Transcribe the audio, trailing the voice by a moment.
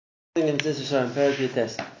In Mesilas Yesharim, perek.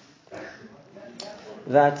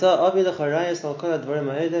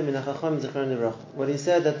 What he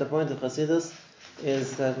said at the point of Chassidus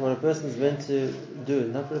is that what a person is meant to do,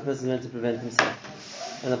 not what a person is meant to prevent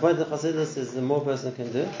himself. And the point of Chassidus is the more a person can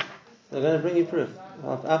do, they're going to bring you proof. They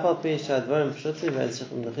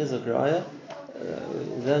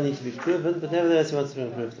don't need to be proven, but nevertheless he wants to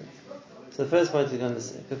bring proof to them. So the first point he's going to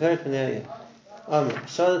say, perek.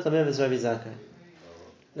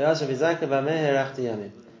 They asked Rabbi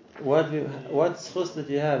Zakkai, what schus did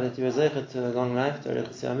you have that you were zeichet to a long life, to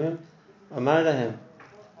Arichas Yamim? Amar lahem.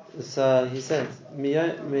 So he said,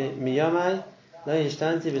 Miyamai lo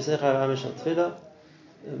yishtanti b'seich Arba Amis al Tefillah.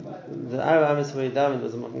 The Arba Amis where he davened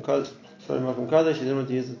was a Makom Kodesh. He didn't want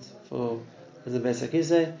to use it as a Beis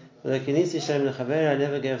HaKisei. V'lekinisi Shem lechaver, I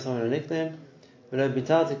never gave someone a nickname.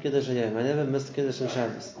 V'lebitalti Kiddush Hayom, I never missed Kiddush on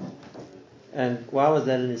Shabbos. And why was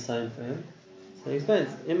that an sign for him? So he explains,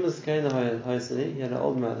 he had an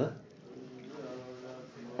old mother.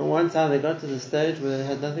 And one time they got to the stage where they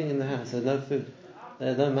had nothing in the house, they had no food, they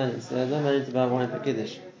had no money, so they had no money to buy wine for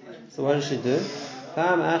Kiddush. So what did she do?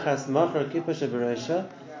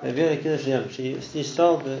 She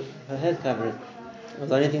sold her head covering. It was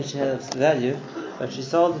the only thing she had of value, but she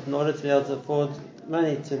sold it in order to be able to afford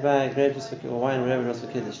money to buy grapes or wine or whatever else for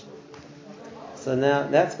Kiddush. So now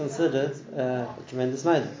that's considered a tremendous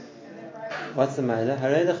maida. What's the maila?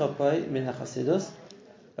 Harei lechapoy min hachasidus,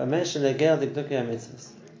 v'mesh legel dikdukei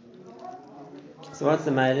hamitzvos. So what's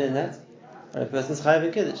the maila in that? A person's chayav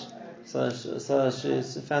in Kiddush. So she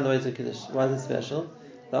found a way to Kiddush. Why is it special?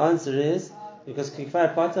 The answer is because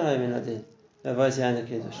kikvar pata hay min adin. V'vois yana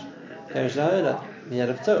Kiddush. Kerish lahoila. He had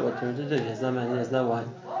a p'tur. What to do? He has no money. He has no wine.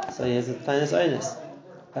 So he has a finest onus.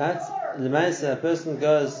 But l'maisa, a person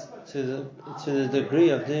goes to the degree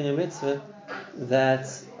of doing a mitzvah that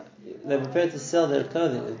they're prepared to sell their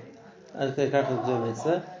clothing as they come to do a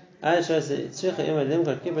mitzvah. That's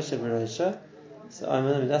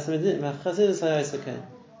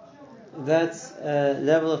a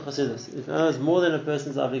level of chassidus. It knows more than a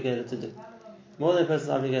person is obligated to do. More than a person is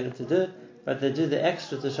obligated to do, but they do the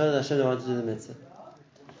extra to show that Hashem they want to do the mitzvah.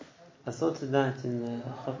 I saw tonight in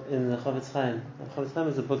the Chofetz Chaim. Chofetz Chaim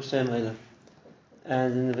is a book Shem Olam.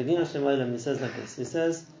 And in the beginning of Shem Olam, he says like this. He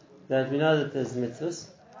says that we know that there's mitzvahs,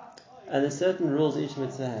 and there's certain rules each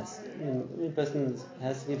mitzvah has. A person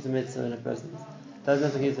has to keep the mitzvah, and a person doesn't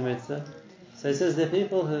have to keep the mitzvah. So he says there are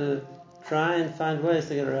people who try and find ways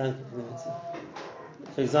to get around keeping the mitzvah.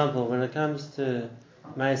 For example, when it comes to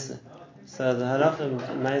Maisa, so the halacha of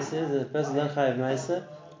Maisa is that a person doesn't chayav Maisa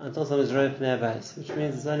until someone is roiped near base, which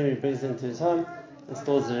means it's only when he brings it into his home and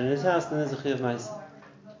stores it in his house, then there's a chayav Maisa.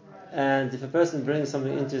 And if a person brings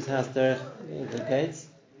something into his house derech the gates,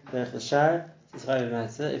 derech the shar, it's chayav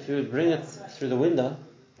Maisa. If you would bring it through the window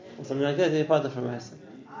or something like that, you're part of Maisa.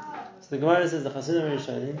 So the Gemara says the Chasidim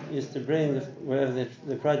Yesharim used to bring wherever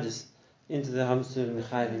the produce into the homes to be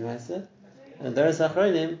chayav Maisa, and there is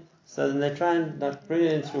achronim. So then they try and bring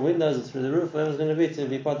it in through windows or through the roof, whatever it's going to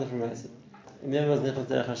be part of Maisa. And then was nichol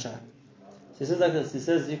derech hashar. So he says like this. He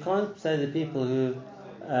says you can't say the people who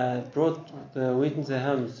brought the wheat into their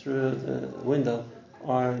homes through the window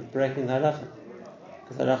are breaking the halacha,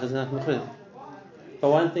 because halacha is not mechuyv. But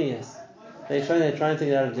one thing is, they're trying to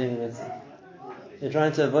get out of doing a mitzvah. They're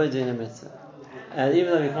trying to avoid doing a mitzvah. And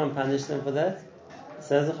even though we can't punish them for that,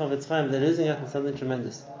 says the Chofetz Chaim, they're losing out on something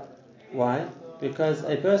tremendous. Why? Because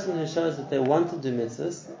a person who shows that they want to do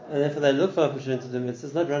mitzvahs, and therefore they look for opportunity to do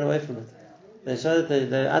mitzvahs, not run away from it. They show that they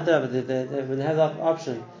when they have the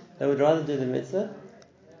option, they would rather do the mitzvah.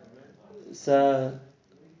 So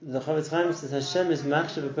the Chofetz Chaim says Hashem is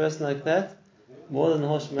machshav a person like that more than the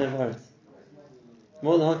whole Shemay V'Aretz.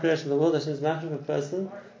 More than the whole creation of the world, Hashem is machshav a person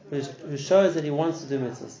who shows that he wants to do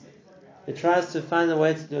mitzvahs. He tries to find a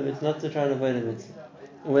way to do a mitzvah, not to try and avoid a mitzvah.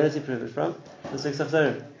 And where does he prove it from? The 6 of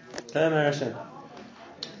Torah. Kayamar Hashem.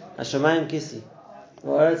 Hashemayim kisi.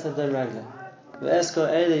 V'Aretz hadam ragla. V'esko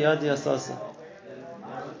eile yadi asasa.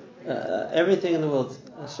 Everything in the world,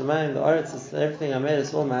 Hashemayim, the Aretz, everything I made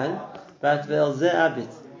is all mine. But ve'el zeh abit.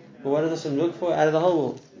 But what does Hashem look for out of the whole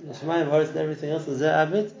world? Hashemayim, Aretz, and everything else is zeh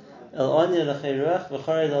abit. El onya l'chei ruach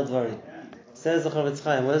v'chored al dvari. Says the Chofetz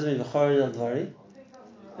Chaim. What does it mean v'chored al dvari?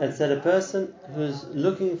 It's that a person who's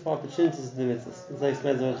looking for opportunities to do mitzvahs. It's like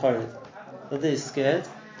explains the word chored. Not that he's scared,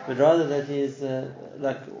 but rather that he's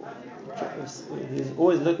he's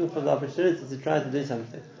always looking for the opportunity to try to do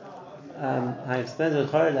something. I explained the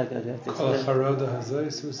chored like that. You have to explain. Charada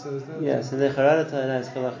Hazais, who says that? Yes, and the charada ta'ala is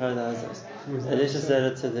called charada hazais. Elisha said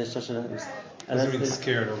it to the Shoshan Amos. Doesn't mean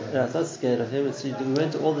scared of him. Yeah, it's not scared of him. It's we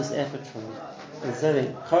went to all this effort from him. And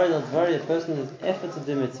saying, a person who's effort to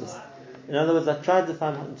do mitzvahs. In other words, I tried to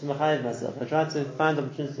mechayev myself. I tried to find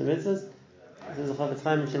opportunities to do mitzvahs. This is a Chafetz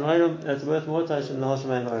Chaim Shemaim. It's worth more time than the whole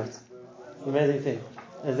Shemayim Haaretz. It's an amazing thing.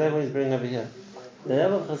 That's exactly what he's bringing over here. The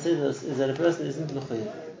level of Chassidus is that a person isn't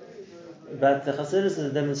mechayev. But the Chassidus is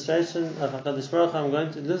a demonstration of HaKadosh Baruch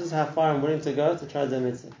Hu. This is how far I'm willing to go to try to do a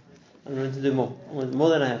mitzvah. I'm willing to do more. I want more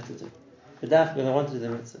than I have to do. But I want to do the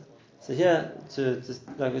mitzvah. So here,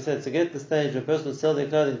 like we said, to get the stage where a person will sell their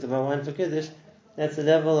clothing to buy wine for Kiddush, that's a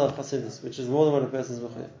level of Chassidus, which is more than what a person is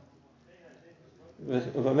mechayev.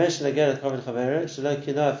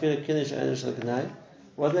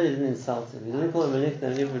 Wasn't that he didn't insult him? He didn't call him a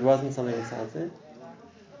nickname if it wasn't something insulting.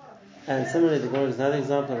 And similarly, the Gemara is another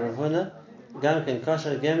example of Rav Huna.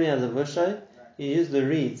 He used the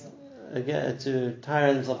reeds to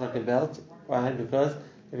tie himself like a belt. Why? Because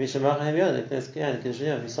if he sold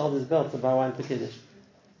his belt to buy wine for Kiddush.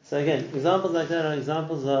 So again, examples like that are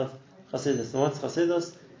examples of Chassidus. And what's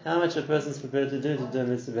Chassidus? How much a person is prepared to do a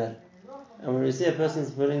mitzvah better. And when we see a person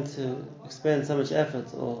is willing to expend so much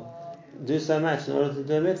effort or do so much in order to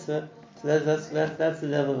do a mitzvah, so that's the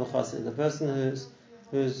level of a chassid. The person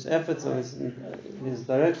whose efforts or his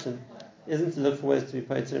direction isn't to look for ways to be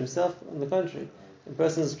paid to himself. On the contrary, the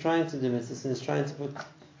person is trying to do mitzvahs and is trying to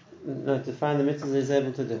find the mitzvahs that he's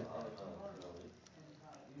able to do.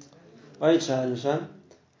 The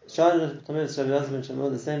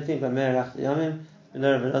same thing by Meir Achli Yamim. We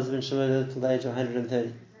know Rabbi Elazar ben Shmuel lived till the age of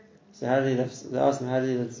 130. So they asked him how did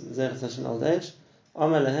he live Zerach such an old age? I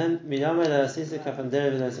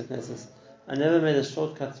never made a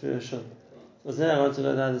shortcut through a shul. So then I want to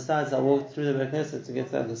go down the side, so I walked through the Beit Knesset to get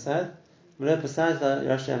to the other side. Besides the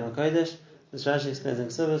Rashi HaKodesh, this Rashi explains in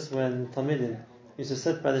Ksubos when Talmidim used to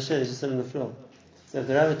sit by the shed, used to sit on the floor. So if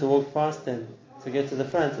the rabbi to walk past them to get to the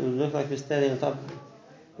front, it would look like you're standing on top of them.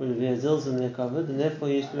 It would be a zilz in their covered, and therefore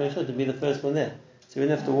you used to make sure to be the first one there. So you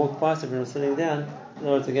wouldn't have to walk past everyone sitting down in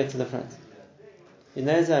order to get to the front. So you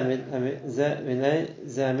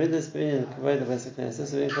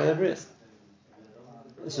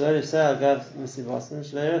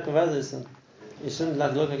shouldn't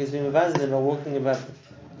look like he's being mevazed by walking above them.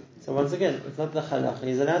 So once again, it's not the halach.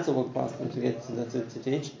 He's allowed to walk past them to get to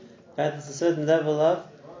teach. But it's a certain level of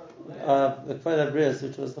the kvod habrius,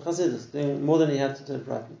 which was the chassidus, doing more than he had to do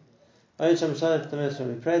properly.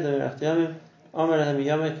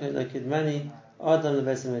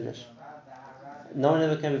 No one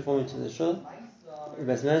ever came before me to the shul.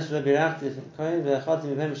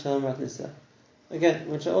 Again,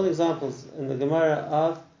 which are all examples in the Gemara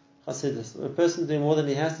of Chassidus. A person doing more than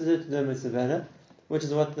he has to do a mitzvah better, which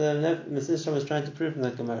is what the Mesilas Yesharim was trying to prove from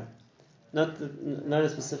that Gemara. Not a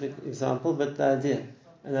specific example, but the idea.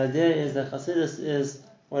 And the idea is that Chassidus is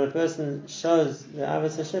when a person shows the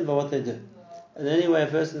Avos Hashem by what they do. And any way a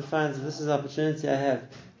person finds that this is the opportunity I have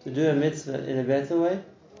to do a mitzvah in a better way,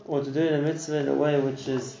 or to do a mitzvah in a way which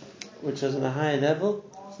is on a higher level,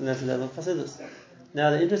 so that's the level of Chassidus.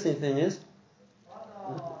 Now the interesting thing is,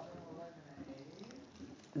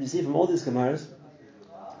 you see from all these Gemaras,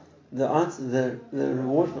 the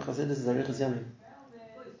reward for Chassidus is Arichas Yamim.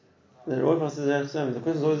 The reward for Chassidus is Arichas Yamim. The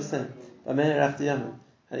question is always the same. By Meir Achli Yamim.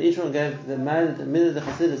 And each one gave the minute the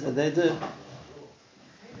Chassidus that they do,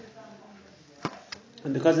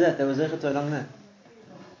 and because of that, they were zeichet to a long night.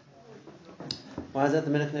 Why is that the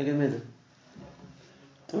minute neged midah?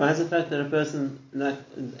 Why is the fact that a person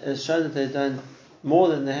shows that they've done more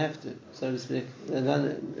than they have to, so to speak, they've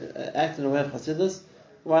done act in a way of Chassidus?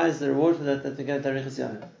 Why is the reward for that they get Arichas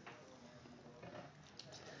Yamim?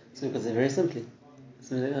 It's because they're very simply.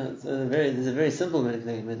 There's a very simple minute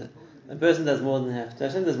neged midah. A person does more than they have to.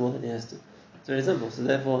 Hashem does more than he has to. It's very simple. So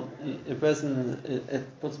therefore, a person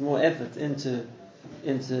it puts more effort into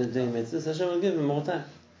doing mitzvahs. Hashem will give him more time.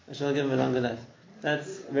 Hashem will give him a longer life.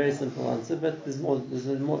 That's a very simple answer, but there's more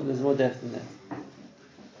depth in that.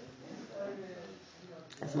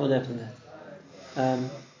 There's more depth in that.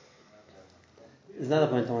 There's another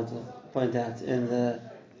point I want to point out in the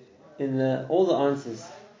all the answers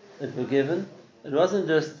that were given. It wasn't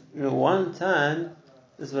just one time.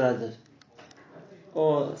 This is what I did,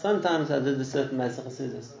 or sometimes I did a certain Ma'aseh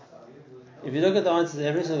Chassidus. If you look at the answers,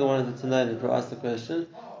 every single one of the Tanoim who asked the question,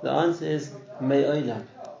 the answer is Me'olam,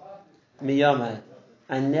 Miyamai.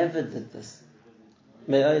 I never did this.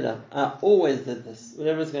 Me'olam. I always did this.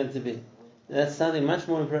 Whatever it's going to be. That's something much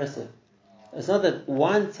more impressive. It's not that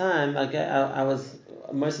one time I was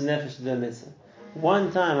most nefesh to do a mitzvah.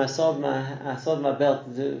 One time I sold my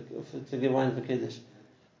belt to give wine for Kiddush.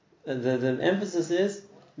 The emphasis is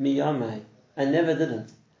Miyamai. I never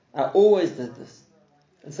didn't. I always did this.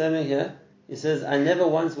 And same thing here. He says, I never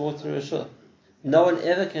once walked through a shul. No one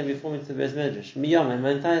ever came before me to the Beis Medrash. Miyama, in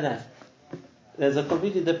my entire life. There's a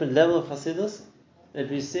completely different level of Chassidus that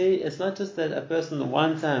we see. It's not just that a person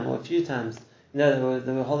one time or a few times, they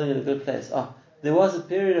were holding in a good place. There was a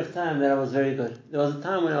period of time that I was very good. There was a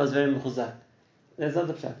time when I was very mechuzak. That's not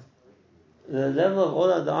the pshat. The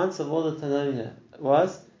level of the answer of all the Tanaim here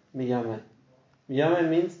was Miyamai. Miyamai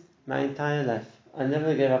means my entire life. I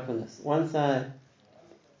never gave up on this. Once I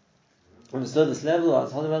understood this level, I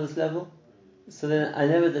was holding on this level, so then I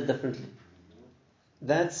never did differently.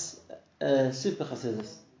 That's super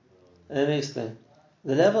Chassidus. Let me explain.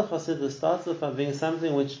 The level of Chassidus starts off by being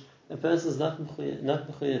something which a person is not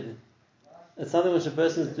mechuyev in. It's something which a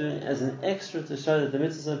person is doing as an extra to show that the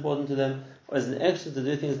mitzvah is important to them, or as an extra to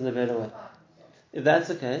do things in a better way. If that's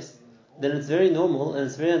the case, then it's very normal and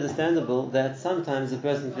it's very understandable that sometimes a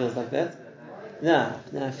person feels like that. Now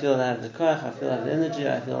I feel I have the koach, I feel I have the energy,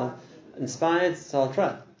 I feel inspired, so I'll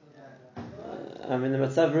try. I'm in the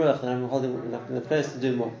matzav ruach and I'm holding in a place to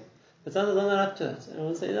do more. But sometimes I'm not up to it. And I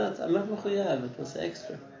will say, I'm not mechuyev, it was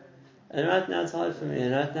extra. And right now it's hard for me,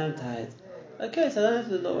 and right now I'm tired. Okay, so I don't have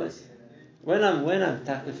to do it always. When I'm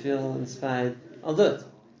taka feel inspired, I'll do it.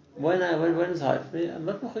 When it's hard for me, I'm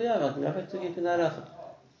not mechuyev, I can go back to keeping that up.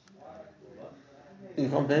 You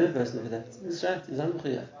can't blame a person for that. He's right, he's not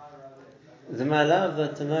mechuyev. The ma'ala of the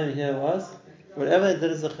Tanaim here was, whatever they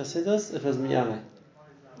did as a chassidus, it was miyamai.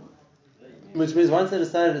 Which means once I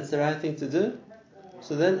decided it's the right thing to do,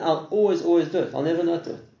 so then I'll always do it. I'll never not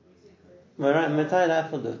do it. My entire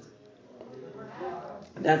life will do it.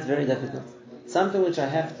 That's very difficult. Something which I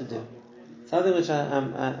have to do. Something which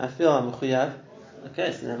I feel I'm mechuyav.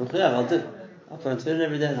 Okay, so I'm mechuyav, I'll do. I'll put on tefillin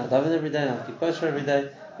every day, and I'll daven every day, and I'll keep kosher every day,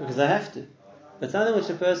 because I have to. But something which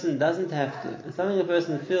a person doesn't have to, and something a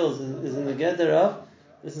person feels is in the gather of,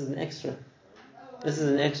 this is an extra. This is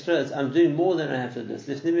an extra. I'm doing more than I have to do. It's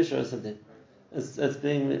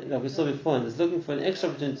being, like we saw before, and it's looking for an extra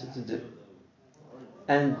opportunity to do.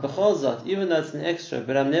 And b'chol zot, even though it's an extra,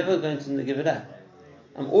 but I'm never going to give it up.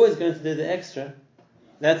 I'm always going to do the extra.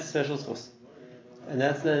 That's special schus. And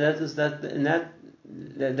that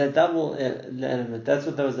double element. That's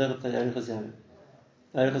what that was there to Arichas.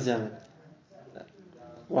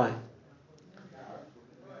 Why?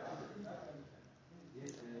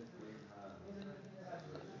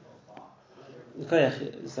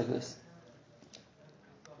 It's like this.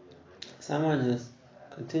 Someone who's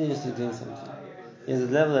continuously doing something. He has a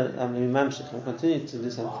level that mamshich will continue to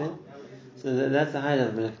do something. So that's a high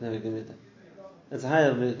level of Melech Gemida. It's a high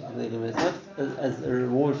level of Melech Gemida. It's not as a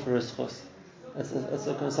reward for a schos. It's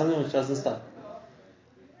something which doesn't stop.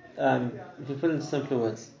 If you put it into simpler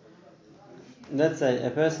words, let's say a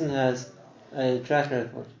person has a track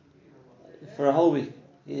record for a whole week.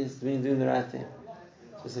 He's been doing the right thing.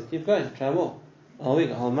 So say, keep going, try more. A whole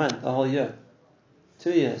week, a whole month, a whole year.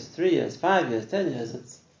 2 years, 3 years, 5 years, 10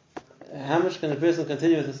 years. How much can a person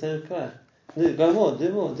continue with the same koach? Go more,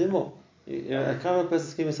 do more. A common person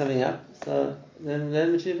is keeping something up, so then let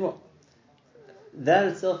him achieve more. That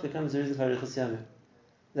itself becomes a reason for Arichas Yamim.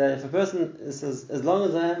 That if a person says, as long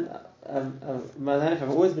as my life, I've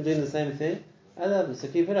always been doing the same thing, I love it, so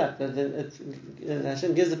keep it up.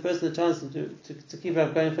 Hashem gives the person a chance to keep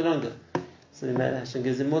up going for longer. So Hashem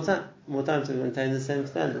gives him more time to maintain the same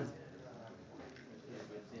standard.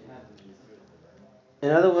 In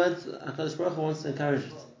other words, HaKadosh Baruch Hu wants to encourage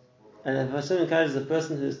it. And if Hashem encourages a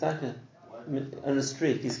person who's stuck on a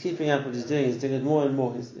streak, he's keeping up what he's doing it more and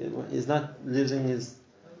more, he's not losing his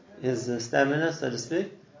stamina, so to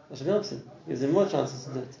speak, Hashem helps him, gives him more chances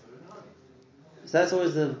to do it. So that's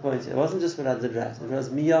always the point here. It wasn't just what I did right, it was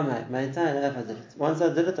miyamai, my entire life I did it. Once I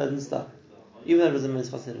did it, I didn't stop. Even though it was a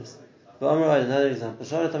mitzvah chassidus. But another example.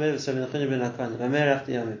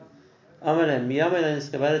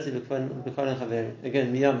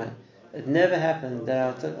 Again, miyamai. It never happened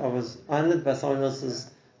that I was honored by someone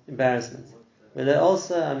else's embarrassment. But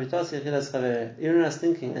also, even when I was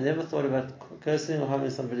thinking, I never thought about cursing or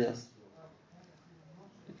harming somebody else.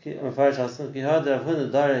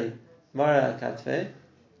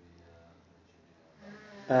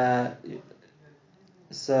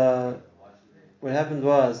 So what happened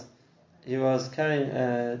was, he was carrying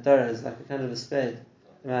a doros, like a kind of a spade,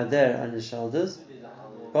 on his shoulders.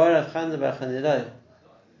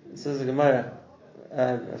 This is a Gemara.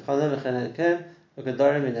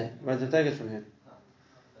 Wanted to take it from him.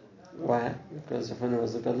 Why? Because Rav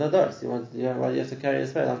was a god ladoros. You have to carry a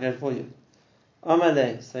spade. I'll carry it for you.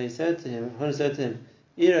 Amalei. So he said to him,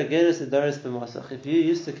 if you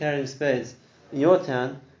used to carrying spades in your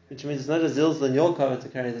town, which means it's not a zilzal in your cover to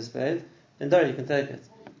carry the spade, then you can take it.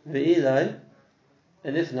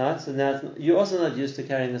 And if not, so now you're also not used to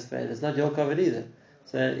carrying a spade. It's not your covered either.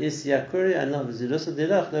 So is yakuri and not v'zilusa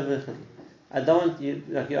dilach lev. I don't want you,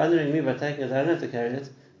 like you're honoring me by taking it. I don't have to carry it,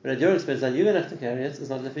 but at your expense that you're going to have to carry it. It's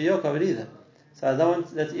not for your covered either. So I don't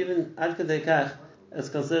want that even ad kadei kach. It's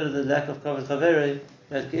considered the lack of covered chaveri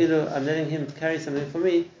that I'm letting him carry something for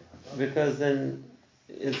me, because then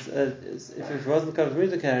if it wasn't covered for me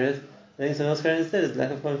to carry it, then someone else carry it instead. It's lack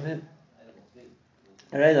of covered for him.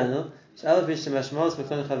 Alright, I know. Sometimes when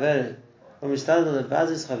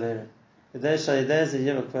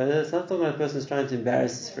a person is trying to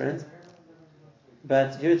embarrass his friend,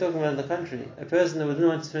 but here we're talking about the contrary. A person who wouldn't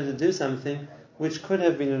want his friend to do something which could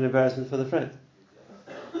have been an embarrassment for the friend.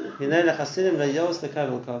 For the Hasidim, they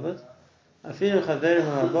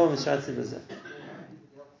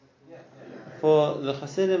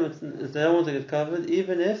don't want to get covered,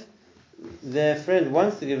 even if their friend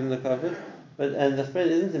wants to give them the covered, and the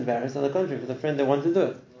friend isn't embarrassed. On the contrary, for the friend they want to do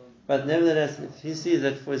it. But nevertheless, if he sees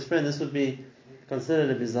that for his friend this would be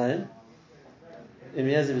considered a bizayin, if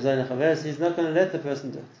he has a bizayin chaveres, he's not going to let the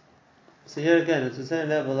person do it. So here again, it's the same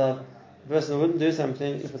level of the person wouldn't do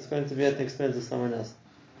something if it's going to be at the expense of someone else.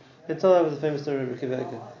 You can tell that was the famous story of Rabbi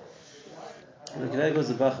Akiva. Rabbi Akiva was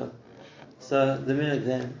a bachar. So the minhag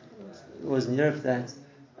then was in Europe that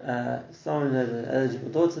someone had an eligible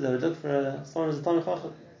daughter. They would look for someone who's a Talmid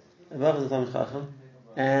Chacham. A bachar is a Talmid Chacham,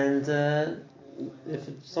 and if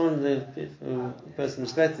a person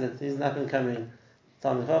respected it, he's not going to come in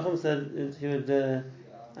Talmid Chacham, so he would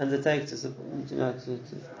undertake to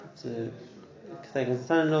take his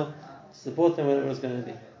son-in-law, to support them, whatever it was going to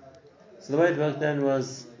be. So the way it worked then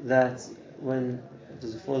was that when it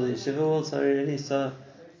was before the yeshiva world, so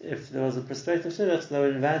if there was a prospective shidduch, they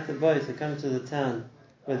would invite the boy to come to the town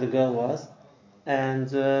where the girl was, and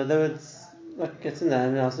they would get to know him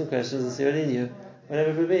and ask him questions and see what he knew,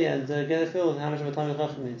 whatever it would be, and get a feel of how much of a Talmid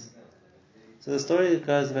Chacham he is. So the story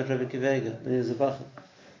goes about Rabbi Akiva when he was a bachar.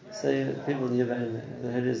 So people knew about him.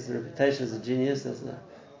 They had his reputation as a genius, as a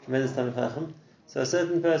tremendous Talmid Chacham. So a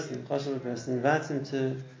certain person, a person, invites him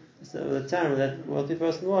to the town where that wealthy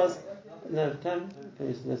person was. Let's get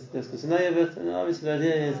to know you a bit. And obviously the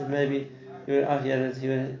idea is that maybe he would have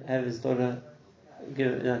his daughter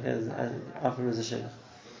offer him as a shidduch.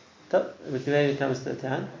 So Rabbi Akiva comes to the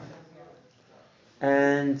town,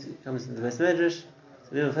 and he comes to the Beis Medrash. So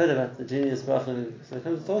people have heard about the genius bachar, so they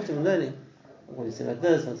come to talk to him and learning. What do you say about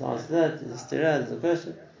this? What's the answer to that? There's a stira, there's a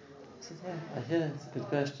question. He said, yeah, I hear it's a good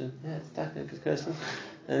question. Yeah, it's a good question.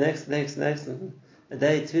 And next. And a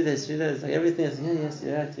day, 2 days, 3 days, like everything is, yes,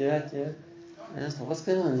 you're right. And I was like, what's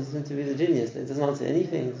going on? He's meant to be the genius. It doesn't answer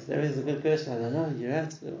anything. Everything's a good question. I don't know, you're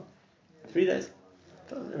right. So, 3 days.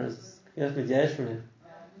 He asked me to from him.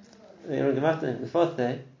 The 4th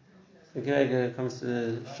day, the Akiva comes to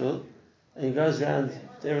the shul, and he goes around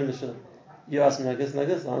to everyone in the shul. You ask me like this, the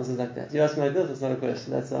answer's like that. You ask me like this, it's not a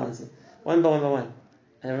question, that's the answer. One by one.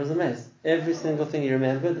 And everyone's amazed. Every single thing he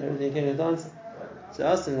remembered, everything came with the answer. So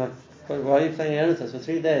I asked him, like, why are you playing around with us for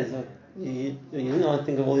 3 days? Like, you didn't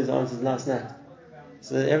think of all these answers last night.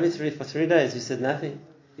 So for 3 days, you said nothing.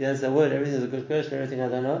 You didn't say a word, everything's a good question, everything I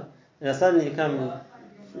don't know. And now suddenly you come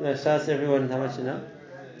and shout to everyone how much you know.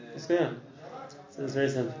 What's going on? So it's very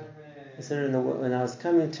simple. He said, when I was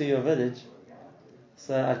coming to your village,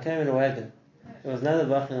 so I came in a wagon. There was another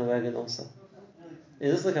bach in a wagon also. He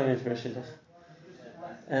was also coming for a shidduch.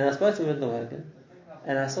 And I spoke to him in the wagon,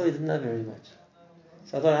 and I saw he didn't know very much.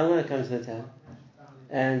 So I thought, I'm going to come to the town,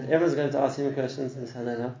 and everyone's going to ask him questions, and he said,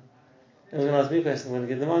 I don't know. Everyone's going to ask me questions, I'm going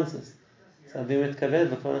to give them answers. So I'll be with Kaved,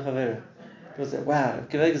 B'Kon Chavera. People say, wow,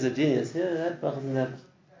 Kaved is a genius. Yeah, that bach is in that.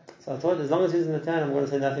 So I thought, as long as he's in the town, I'm going to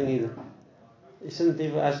say nothing either. People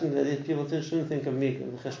shouldn't think of me,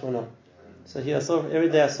 Cheshbono. So every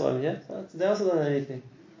day I saw him here. So today I also don't know anything.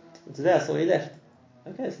 And today I saw he left.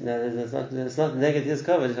 Okay, so now it's not negative, it's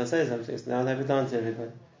covered if I say something. So now I'm happy to answer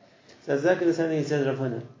everybody. So that's exactly the same thing he says Rav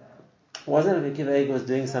Huna. It wasn't like Rabbi Akiva was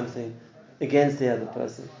doing something against the other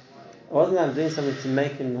person. It wasn't like I'm doing something to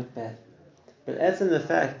make him look bad. But that's in the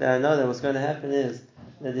fact that I know that what's going to happen is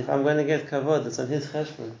that if I'm going to get kavod that's on his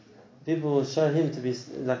cheshbon, people will show him to be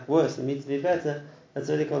like worse and me to be better. That's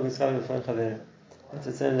really called mitzvah b'fon chavera. It's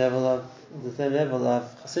the same level of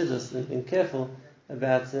chassidus and being careful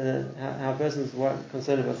about how a person's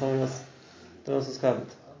concerned about someone else's covered.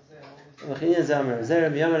 I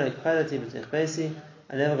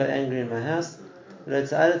never got angry in my house. I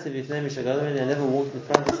never walked in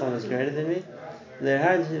front of someone who's greater than me. I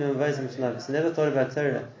never thought about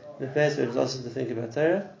Torah in a place where it was also to think about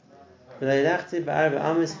Torah. I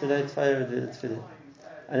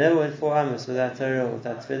never went 4 amos without Torah or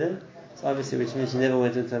without tefillin. So obviously, which means you never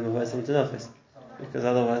went into a mavos into nofis. because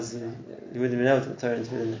otherwise you wouldn't even know what the Torah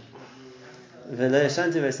included in there. Never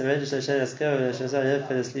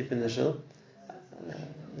fell asleep in the shul. I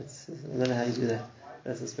don't know how you do that.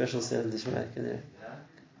 That's a special set of Dishmaik in there.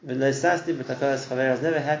 I was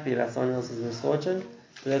never happy about someone else's misfortune.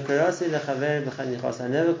 I never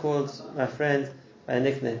called my friend by a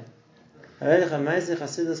nickname.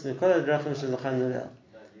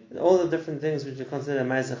 All the different things which you consider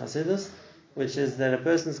Ma'aseh Chasidus, which is that a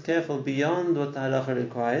person is careful beyond what the halacha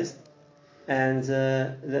requires, and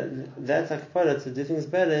that hakpara to do things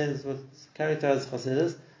better is what characterizes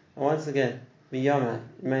Chasidus. And once again, miyama,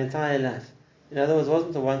 my entire life. In other words, it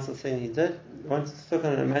wasn't a once-off thing he did. Once he took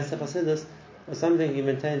on a Ma'aseh Chasidus, was something he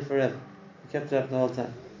maintained forever. He kept it up the whole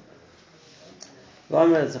time.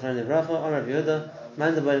 Meaning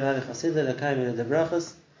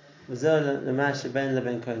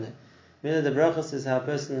the brachas is how a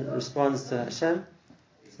person responds to Hashem.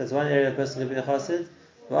 So that's one area a person can be a chassid.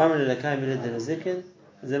 How much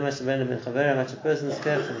a person is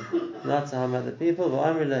careful not to harm other people.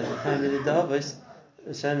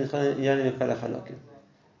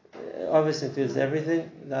 Obviously includes everything.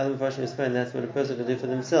 The other version explained that's what a person can do for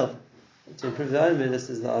themselves to improve their own midas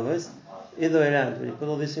is the obvious. Either way around, when you put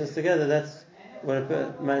all these things together, that's what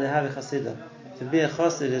a might have a chasidah. To be a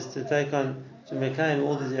chassid is to take on, to make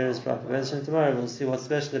all these areas proper. And tomorrow we'll see what's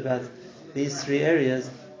special about these three areas.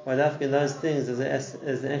 Why in those things is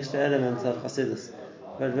an extra element of chasidus.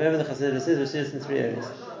 But wherever the chasidus is, we see it in three areas.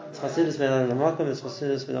 It's chasidus ben adam l'makom, it's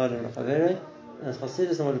chasidus ben adam l'chaverei, and it's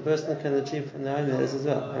chasidus and what a person can achieve from their own merits as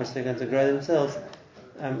well. Or they're going to grow themselves.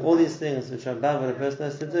 All these things which are about what a person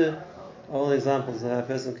has to do are all examples of how a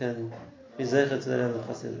person can be zeicher to the level of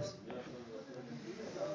chasidus.